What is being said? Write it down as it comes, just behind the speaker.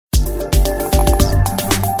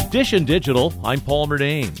Dish and Digital, I'm Paul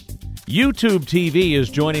Murnane. YouTube TV is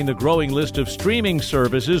joining the growing list of streaming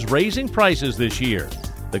services raising prices this year.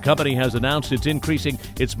 The company has announced it's increasing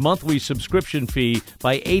its monthly subscription fee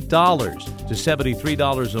by $8 to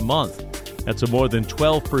 $73 a month. That's a more than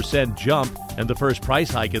 12% jump and the first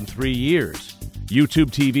price hike in 3 years.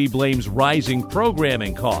 YouTube TV blames rising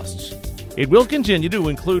programming costs. It will continue to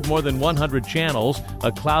include more than 100 channels,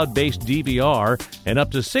 a cloud-based DVR, and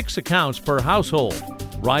up to 6 accounts per household.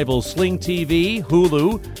 Rivals Sling TV,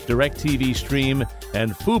 Hulu, DirecTV Stream,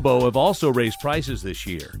 and Fubo have also raised prices this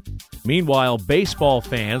year. Meanwhile, baseball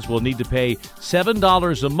fans will need to pay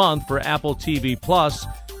 $7 a month for Apple TV Plus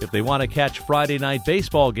if they want to catch Friday night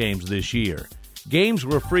baseball games this year. Games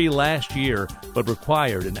were free last year, but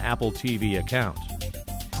required an Apple TV account.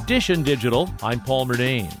 Dish and Digital, I'm Paul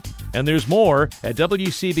Murnane. And there's more at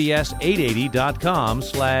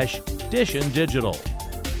WCBS880.com/Dish and Digital.